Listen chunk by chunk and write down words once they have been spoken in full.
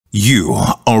You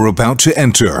are about to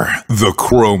enter the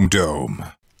Chrome Dome.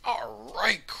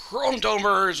 Alright, Chrome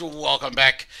Domers, welcome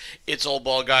back. It's Old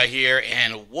Ball Guy here,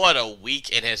 and what a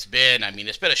week it has been. I mean,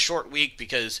 it's been a short week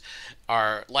because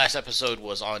our last episode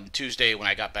was on Tuesday when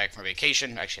I got back from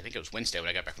vacation. Actually, I think it was Wednesday when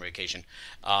I got back from vacation.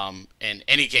 In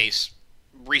any case,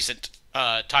 recent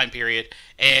time period.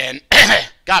 And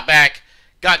got back,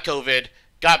 got COVID,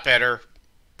 got better,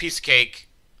 piece of cake.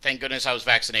 Thank goodness I was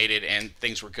vaccinated and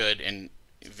things were good and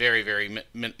very, very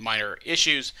minor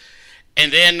issues.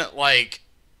 And then, like,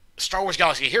 Star Wars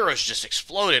Galaxy of Heroes just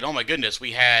exploded. Oh my goodness,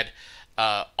 we had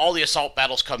all the assault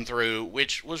battles come through,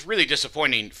 which was really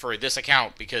disappointing for this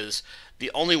account because the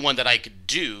only one that I could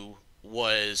do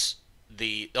was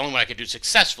the only one I could do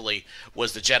successfully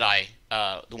was the Jedi,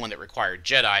 the one that required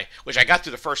Jedi, which I got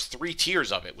through the first 3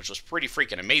 tiers of it, which was pretty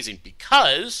freaking amazing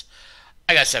because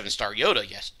I got 7-star Yoda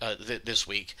this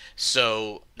week,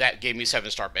 so that gave me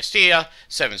 7-star Bestia,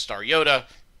 7-star Yoda,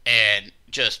 and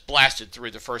just blasted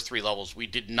through the first 3 levels. We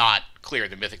did not clear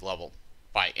the mythic level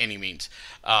by any means,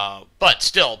 but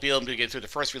still, being able to get through the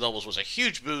first 3 levels was a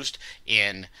huge boost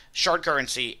in shard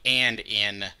currency and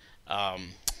in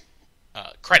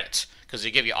credits, because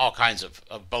they give you all kinds of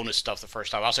bonus stuff the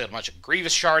first time. I also got a bunch of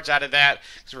Grievous shards out of that,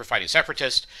 because we were fighting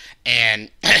Separatists, and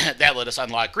that let us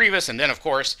unlock Grievous, and then, of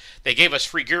course, they gave us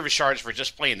free Grievous shards for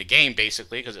just playing the game,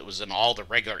 basically, because it was in all the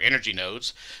regular energy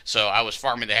nodes, so I was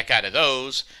farming the heck out of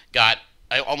those. I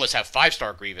almost have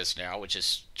 5-star Grievous now, which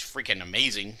is freaking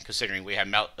amazing, considering we have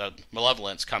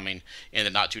Malevolence coming in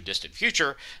the not-too-distant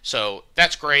future, so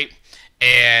that's great.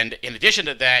 And in addition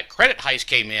to that, Credit Heist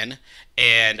came in,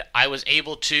 and I was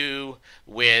able to,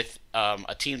 with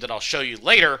a team that I'll show you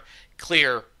later,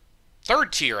 clear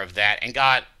 3rd tier of that and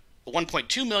got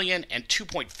 1.2 million and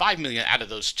 2.5 million out of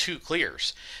those 2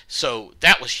 clears. So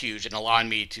that was huge and allowing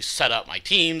me to set up my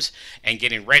teams and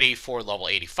getting ready for level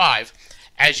 85.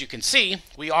 As you can see,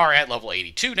 we are at level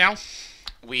 82 now.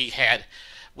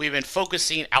 We've been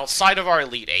focusing outside of our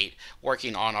Elite 8,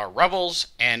 working on our Rebels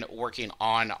and working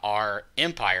on our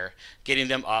Empire, getting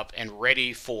them up and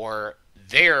ready for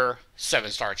their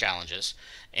 7-star challenges,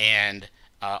 and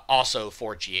also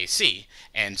for GAC.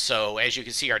 And so, as you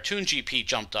can see, our Toon GP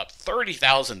jumped up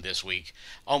 30,000 this week,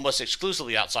 almost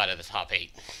exclusively outside of the top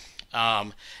 8.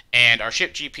 And our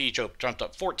Ship GP jumped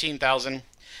up 14,000.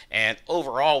 And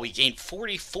overall, we gained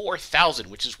 44,000,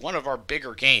 which is one of our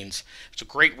bigger gains. It's a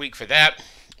great week for that.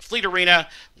 Fleet Arena,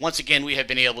 once again, we have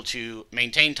been able to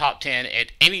maintain top 10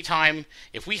 at any time.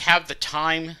 If we have the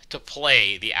time to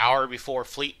play the hour before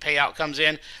fleet payout comes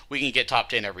in, we can get top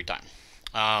 10 every time.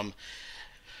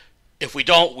 If we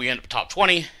don't, we end up top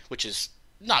 20, which is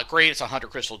not great. It's a 100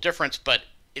 crystal difference, but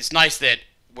it's nice that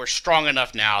we're strong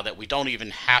enough now that we don't even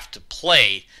have to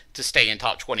play to stay in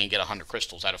top 20 and get 100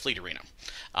 crystals out of Fleet Arena.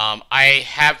 I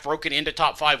have broken into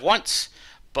top 5 once,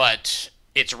 but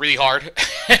it's really hard.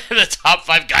 The top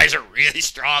 5 guys are really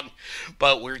strong,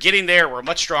 but we're getting there. We're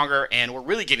much stronger, and we're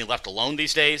really getting left alone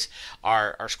these days.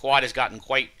 Our squad has gotten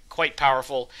quite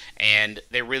powerful, and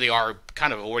they really are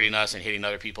kind of avoiding us and hitting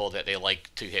other people that they like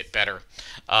to hit better.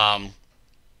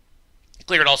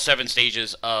 Cleared all 7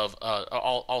 stages of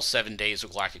all 7 days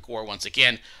of Galactic War once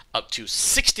again, up to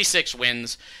 66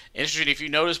 wins. Interesting, if you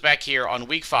notice back here on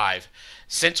week 5,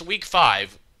 since week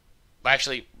 5,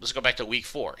 actually, let's go back to week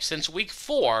 4. Since week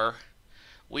 4,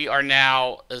 we are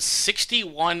now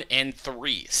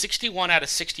 61-3. 61 out of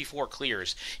 64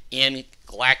 clears in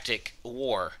Galactic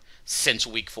War since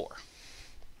week 4.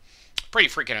 Pretty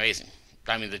freaking amazing.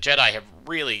 I mean, the Jedi have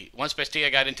really, once Bestia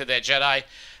got into that Jedi,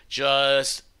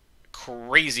 just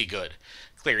crazy good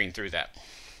clearing through that.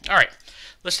 All right,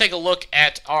 let's take a look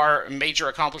at our major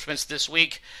accomplishments this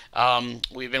week.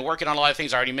 We've been working on a lot of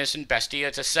things I already mentioned.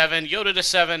 Bestia to 7, Yoda to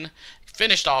 7.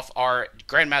 Finished off our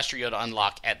Grandmaster Yoda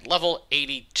unlock at level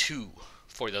 82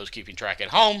 for those keeping track at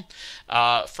home.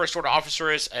 First Order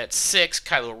Officer is at 6.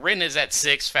 Kylo Ren is at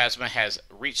 6. Phasma has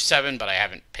reached 7, but I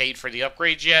haven't paid for the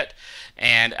upgrades yet.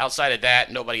 And outside of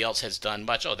that, nobody else has done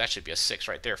much. Oh, that should be a 6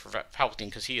 right there for Palpatine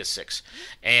because he is 6.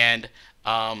 And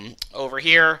over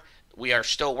here, we are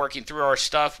still working through our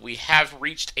stuff. We have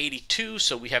reached 82,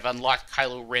 so we have unlocked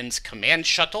Kylo Ren's command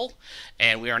shuttle,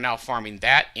 and we are now farming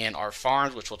that in our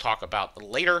farms, which we'll talk about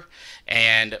later.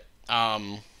 And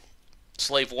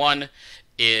Slave 1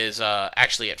 is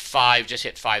actually at 5, just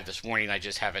hit 5 this morning. I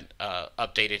just haven't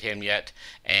updated him yet.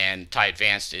 And TIE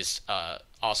Advanced is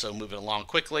also moving along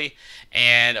quickly.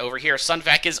 And over here,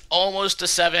 Sunvac is almost to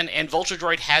 7, and Vulture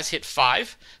Droid has hit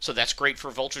 5, so that's great for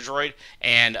Vulture Droid,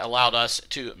 and allowed us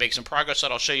to make some progress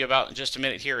that I'll show you about in just a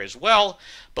minute here as well.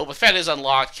 Boba Fett is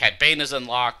unlocked, Cad Bane is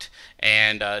unlocked,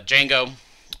 and Django,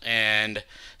 and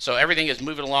So everything is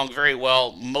moving along very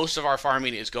well. Most of our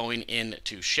farming is going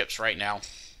into ships right now,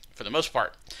 for the most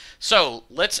part. So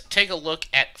let's take a look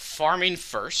at farming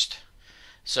first.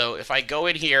 So if I go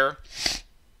in here,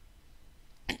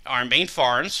 our main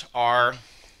farms are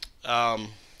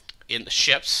in the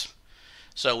ships.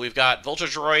 So we've got Vulture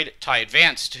Droid, TIE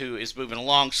Advanced, who is moving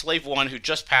along. Slave 1, who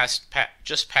just passed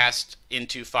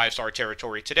into 5-star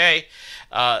territory today.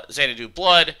 Zeta Do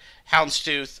Blood,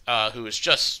 Houndstooth, who is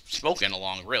just smoking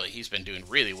along, really. He's been doing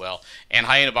really well. And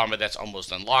Hyena Bomber, that's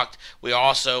almost unlocked. We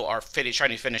also are trying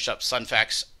to finish up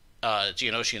Sunfax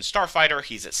Geonosian Starfighter.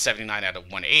 He's at 79 out of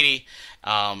 180.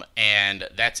 And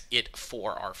that's it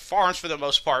for our farms for the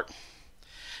most part.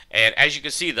 And as you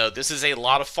can see, though, this is a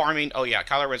lot of farming. Oh, yeah,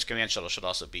 Kylo Ren's command shuttle should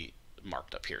also be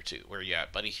marked up here, too. Where are you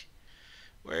at, buddy?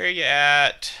 Where are you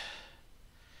at?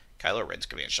 Kylo Ren's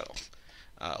command shuttle.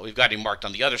 We've got him marked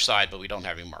on the other side, but we don't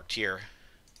have him marked here.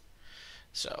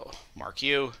 So, mark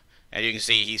you. And you can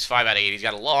see he's 5 out of 8. He's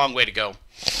got a long way to go.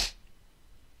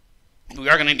 We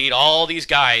are going to need all these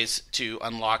guys to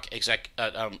unlock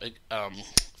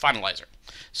Finalizer.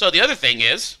 So, the other thing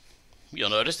is, you'll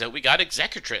notice that we got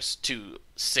Executrix to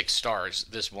 6 stars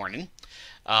this morning.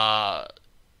 So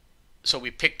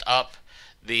we picked up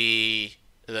the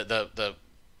 3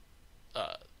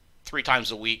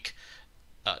 times a week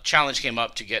challenge came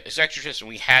up to get Executrix, and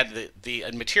we had the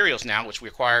materials now, which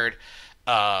required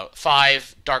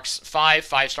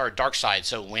 5-star dark side.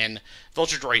 So when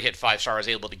Vulture Droid hit 5 stars, I was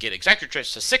able to get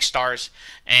Executrix to 6 stars,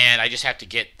 and I just have to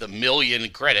get the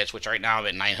 1,000,000 credits, which right now I'm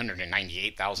at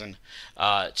 998,000,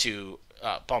 to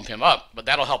bump him up. But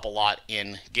that'll help a lot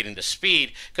in getting the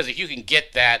speed, because if you can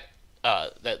get that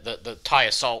the TIE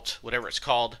Assault, whatever it's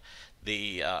called,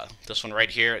 this one right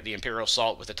here, the Imperial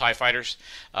Assault with the TIE Fighters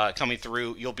coming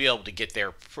through, you'll be able to get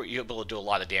there. You'll be able to do a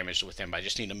lot of damage with him. I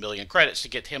just need 1,000,000 credits to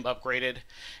get him upgraded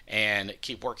and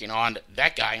keep working on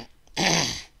that guy.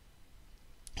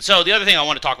 So the other thing I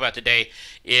want to talk about today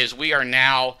is we are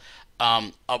now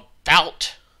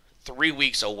about 3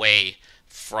 weeks away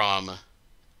from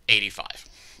 85.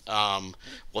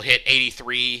 We'll hit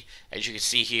 83. As you can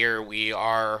see here, we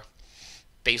are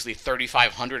basically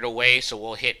 3,500 away, so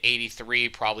we'll hit 83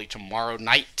 probably tomorrow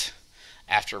night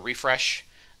after refresh.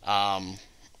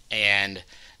 And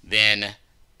then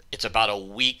it's about a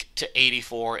week to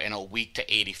 84 and a week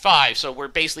to 85, so we're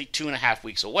basically 2.5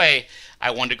 weeks away. I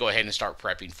wanted to go ahead and start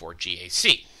prepping for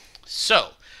GAC.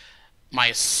 So my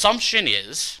assumption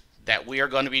is that we are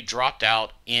going to be dropped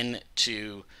out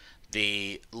into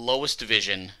the lowest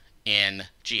division in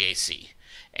GAC,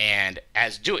 and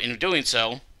in doing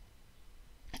so,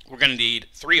 we're going to need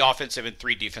 3 offensive and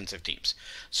 3 defensive teams.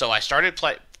 So I started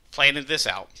planning this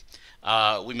out.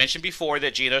 We mentioned before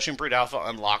that Geonosian Brood Alpha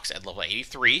unlocks at level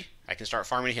 83. I can start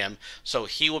farming him. So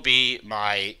he will be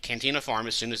my Cantina farm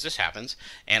as soon as this happens,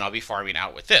 and I'll be farming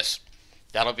out with this.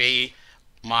 That'll be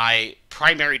my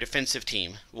primary defensive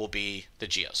team, will be the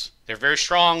Geos. They're very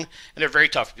strong, and they're very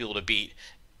tough for people to beat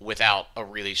without a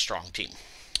really strong team.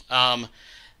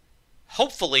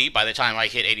 Hopefully, by the time I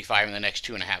hit 85 in the next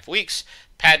 2.5 weeks,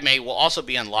 Padme will also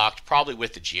be unlocked, probably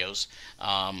with the Geos.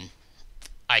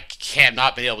 I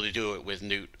cannot be able to do it with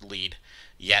Newt lead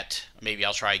yet. Maybe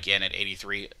I'll try again at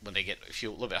 83 when they get a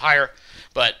little bit higher.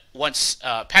 But once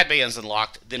Padme is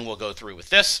unlocked, then we'll go through with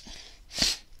this.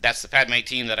 That's the Padme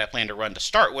team that I plan to run to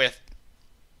start with.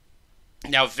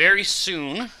 Now, very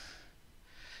soon,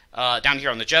 down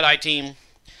here on the Jedi team,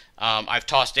 I've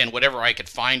tossed in whatever I could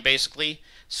find, basically.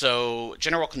 So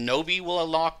General Kenobi will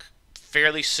unlock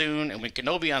fairly soon, and when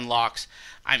Kenobi unlocks,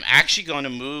 I'm actually going to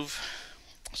move.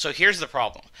 So here's the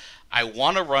problem. I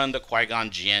want to run the Qui-Gon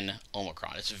Jinn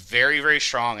Omicron. It's very, very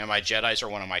strong, and my Jedis are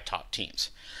one of my top teams.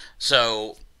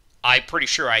 So I'm pretty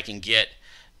sure I can get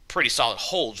pretty solid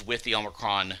holds with the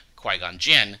Omicron Qui-Gon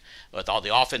Jinn, with all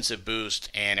the offensive boost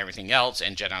and everything else,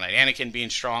 and Jedi Knight Anakin being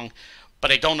strong.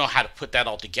 But I don't know how to put that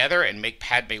all together and make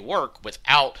Padme work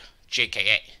without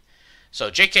JKA. So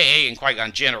JKA and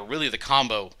Qui-Gon Jinn are really the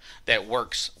combo that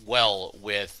works well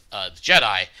with the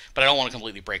Jedi, but I don't want to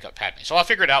completely break up Padme. So I'll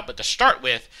figure it out, but to start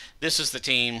with, this is the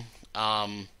team.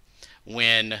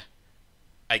 When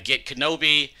I get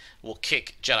Kenobi, we'll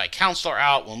kick Jedi Counselor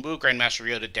out, we'll move Grandmaster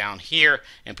Yoda down here,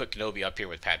 and put Kenobi up here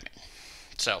with Padme.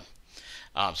 So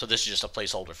this is just a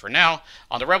placeholder for now.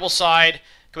 On the Rebel side,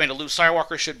 Commander Luke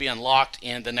Skywalker should be unlocked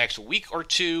in the next week or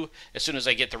two, as soon as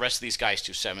I get the rest of these guys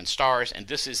to 7 stars, and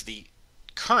this is the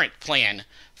current plan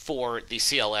for the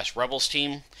CLS Rebels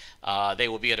team. They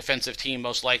will be a defensive team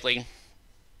most likely,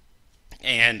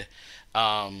 and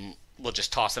we'll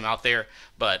just toss them out there.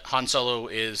 But Han Solo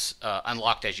is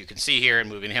unlocked, as you can see here, and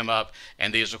moving him up.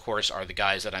 And these, of course, are the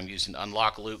guys that I'm using to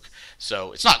unlock Luke.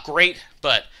 So it's not great,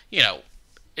 but, you know,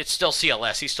 it's still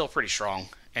CLS. He's still pretty strong,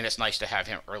 and it's nice to have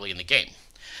him early in the game.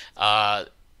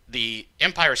 The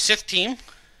Empire Sith team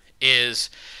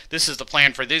this is the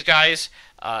plan for these guys.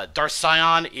 Darth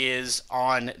Sion is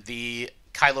on the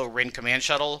Kylo Ren command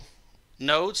shuttle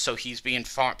node, so he's being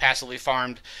passively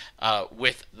farmed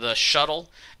with the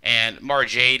shuttle, and Mara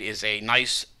Jade is a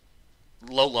nice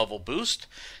low-level boost.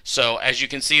 So as you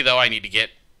can see, though, I need to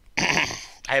get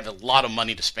I have a lot of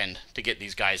money to spend to get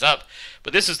these guys up,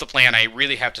 but this is the plan. I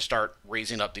really have to start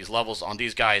raising up these levels on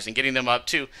these guys and getting them up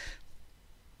to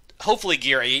hopefully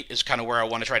Gear 8 is kind of where I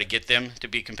want to try to get them to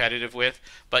be competitive with.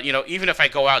 But, you know, even if I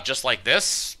go out just like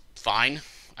this, fine.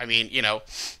 I mean, you know,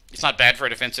 it's not bad for a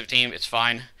defensive team. It's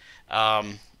fine.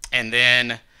 And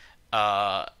then,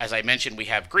 as I mentioned, we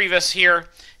have Grievous here.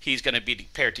 He's going to be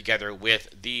paired together with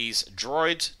these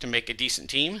droids to make a decent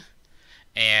team.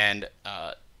 And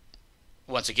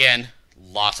once again,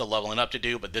 lots of leveling up to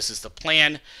do, but this is the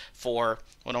plan for,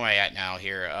 what am I at now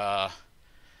here?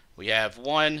 We have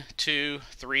 1, 2,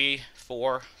 3,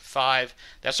 4, 5.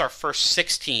 That's our first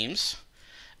 6 teams.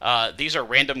 These are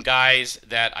random guys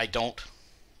that I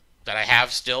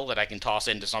have still that I can toss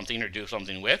into something or do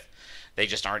something with. They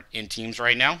just aren't in teams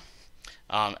right now.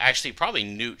 Actually, probably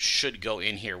Newt should go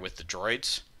in here with the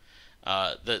droids.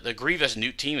 The Grievous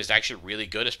Newt team is actually really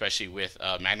good, especially with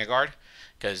Magna Guard,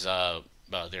 because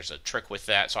there's a trick with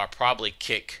that. So I'll probably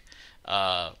kick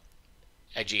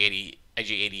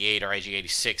IG-88 or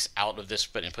IG-86 out of this,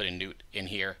 and put in Newt in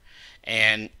here.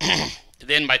 And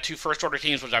then my 2 first order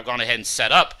teams, which I've gone ahead and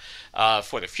set up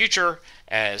for the future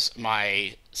as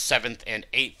my 7th and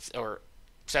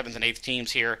 8th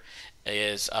teams here,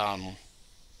 is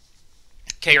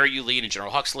KRU lead and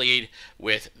General Hux lead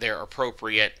with their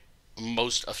appropriate,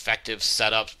 most effective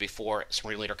setups before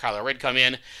Supreme Leader Kylo Ren come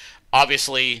in.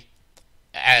 Obviously,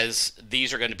 as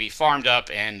these are going to be farmed up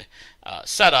and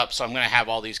set up, so I'm going to have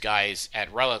all these guys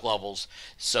at relic levels,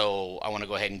 so I want to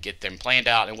go ahead and get them planned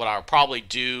out. And what I'll probably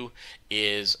do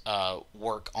is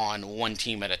work on one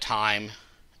team at a time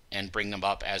and bring them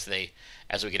up as we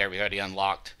get everybody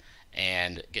unlocked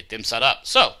and get them set up.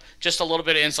 So just a little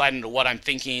bit of insight into what I'm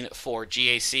thinking for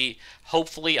GAC.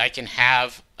 Hopefully I can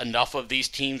have enough of these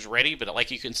teams ready, but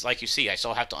like you see, I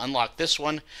still have to unlock this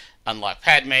one, unlock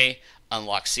Padme,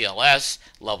 unlock CLS,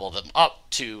 level them up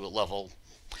to level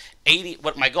 80.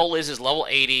 What my goal is level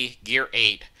 80, Gear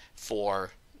 8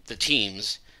 for the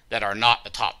teams that are not the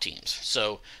top teams.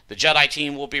 So the Jedi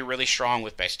team will be really strong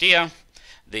with Bastia.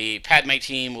 The Padme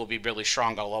team will be really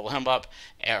strong. I'll level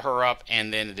her up,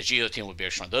 and then the Geo team will be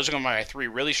strong. Those are going to be my 3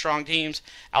 really strong teams.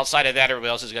 Outside of that, everybody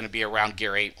else is going to be around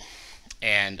Gear 8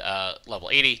 and level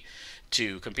 80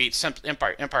 to compete.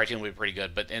 Empire team will be pretty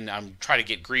good, but then I'm trying to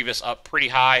get Grievous up pretty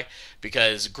high,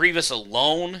 because Grievous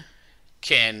alone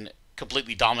can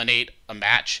completely dominate a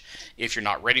match if you're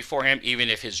not ready for him, even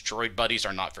if his droid buddies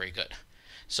are not very good.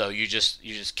 So you just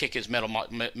kick his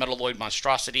Metalloid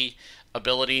Monstrosity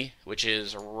ability, which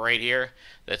is right here,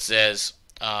 that says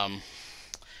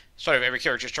start of every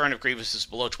character's turn, if Grievous is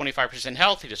below 25%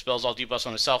 health, he dispels all debuffs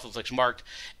on himself, inflicts marked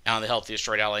on the health of the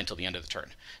destroyed ally until the end of the turn.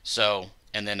 So,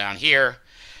 and then down here,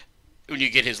 when you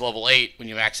get his level 8, when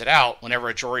you max it out, whenever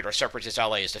a droid or separatist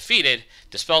ally is defeated,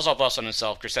 dispels all buffs on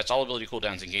himself, resets all ability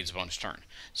cooldowns, and gains a bonus turn.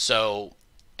 So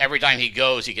every time he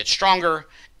goes, he gets stronger,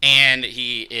 and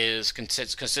he is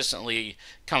consistently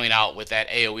coming out with that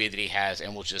AoE that he has,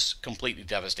 and will just completely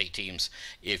devastate teams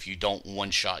if you don't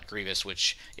one-shot Grievous,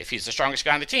 which, if he's the strongest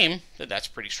guy on the team, then that's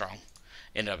pretty strong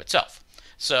in and of itself.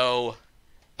 So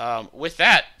with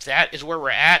that is where we're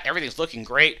at. Everything's looking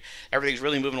great. Everything's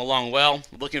really moving along well.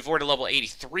 Looking forward to level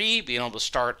 83, being able to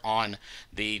start on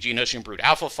the Geonosian Brood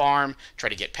Alpha farm, try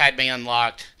to get Padme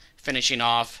unlocked, finishing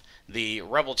off the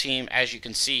Rebel team, as you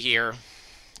can see here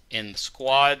in the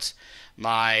squads.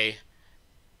 The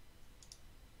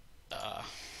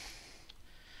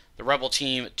Rebel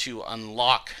team to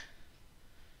unlock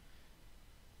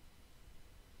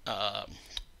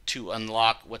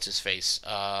what's his face?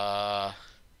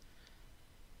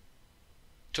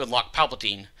 To unlock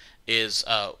Palpatine is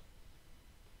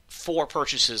 4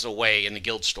 purchases away in the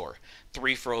guild store.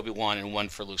 3 for Obi-Wan and 1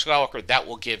 for Luke Skywalker. That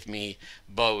will give me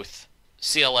both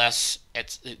CLS,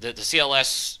 the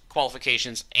CLS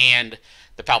qualifications and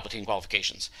the Palpatine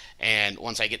qualifications. And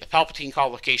once I get the Palpatine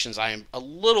qualifications, I am a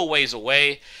little ways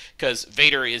away, because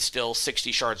Vader is still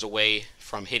 60 shards away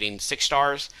from hitting 6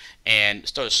 stars, and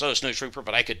so is Snow Trooper,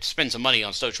 but I could spend some money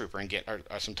on Snow Trooper and get,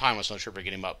 or some time on Snow Trooper to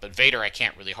get him up. But Vader I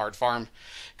can't really hard farm,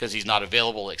 because he's not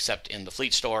available except in the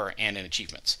Fleet Store and in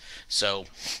achievements. So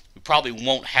we probably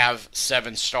won't have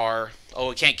 7-star. Oh,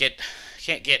 we can't get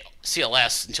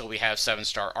CLS until we have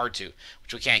 7-star R2,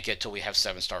 which we can't get till we have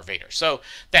 7-star Vader. So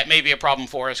that may be a problem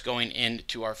for us going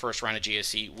into our first round of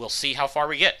GSC. We'll see how far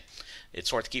we get.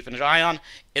 It's worth keeping an eye on.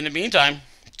 In the meantime,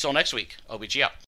 until next week, OBG out.